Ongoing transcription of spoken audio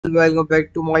welcome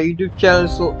back to my YouTube channel.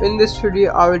 So in this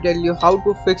video I will tell you how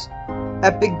to fix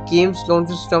Epic Games launch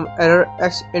system error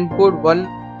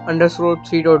xinput1 underscore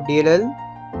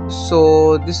 3.dll.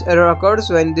 So this error occurs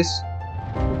when this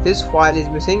file is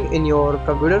missing in your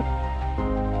computer.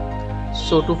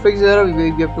 So to fix the error we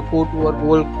have to go to our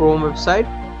Google Chrome website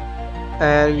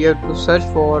and we have to search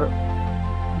for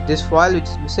this file which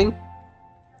is missing.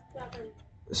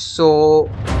 So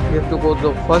we have to go to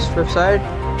the first website.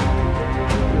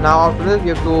 Now after this we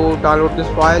have to download this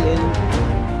file in.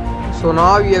 So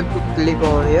now you have to click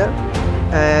on here,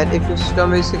 and if your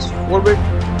system is 64-bit,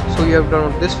 so you have to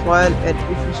download this file, and if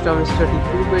your system is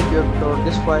 32-bit, you have to download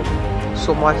this file.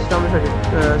 So my system is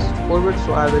 64-bit,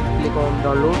 so I will click on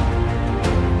download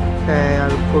and I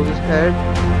will close this ad.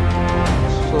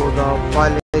 So the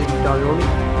file is downloading.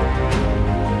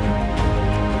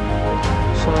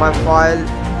 So my file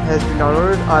has been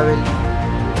downloaded. I will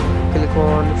click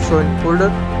on show in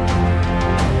folder.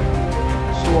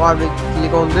 So I will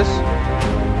click on this.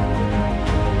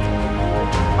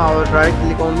 I will right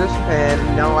click on this, and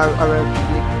now I will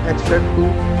click extract to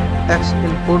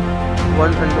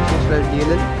xinput1 underscore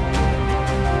dll.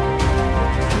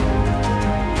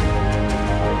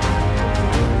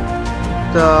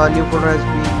 The new folder has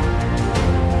been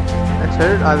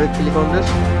extracted. I will click on this.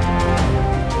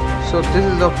 So this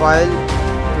is the file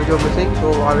which is missing.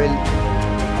 So I will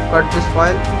cut this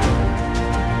file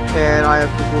and I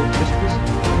have to go to this piece,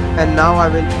 and now I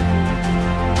will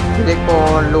click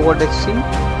on lower C.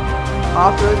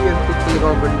 After you have to click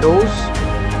on Windows.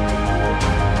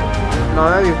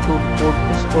 Now you have to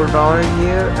scroll down in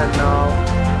here and now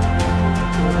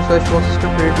search for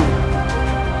system 32.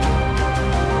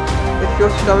 If your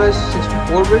system is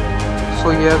 64-bit,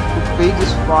 so you have to paste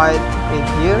this file in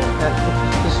here, and if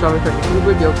your system is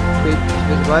 32-bit, you have to paste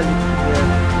this file here.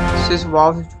 This is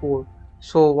wow64.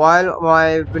 So while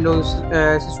my Windows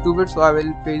is 62-bit, so I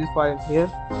will paste this file in here.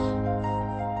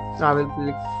 I will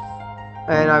click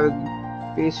and I will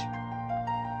paste,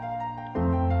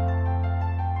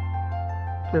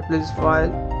 replace this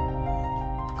file,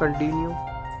 continue.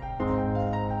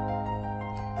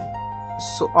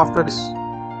 So after this,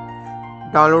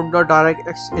 download the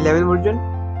DirectX 11 version,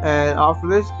 and after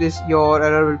this your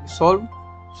error will be solved.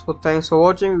 So thanks for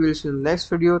watching. We will see you in the next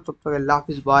video.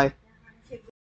 Bye.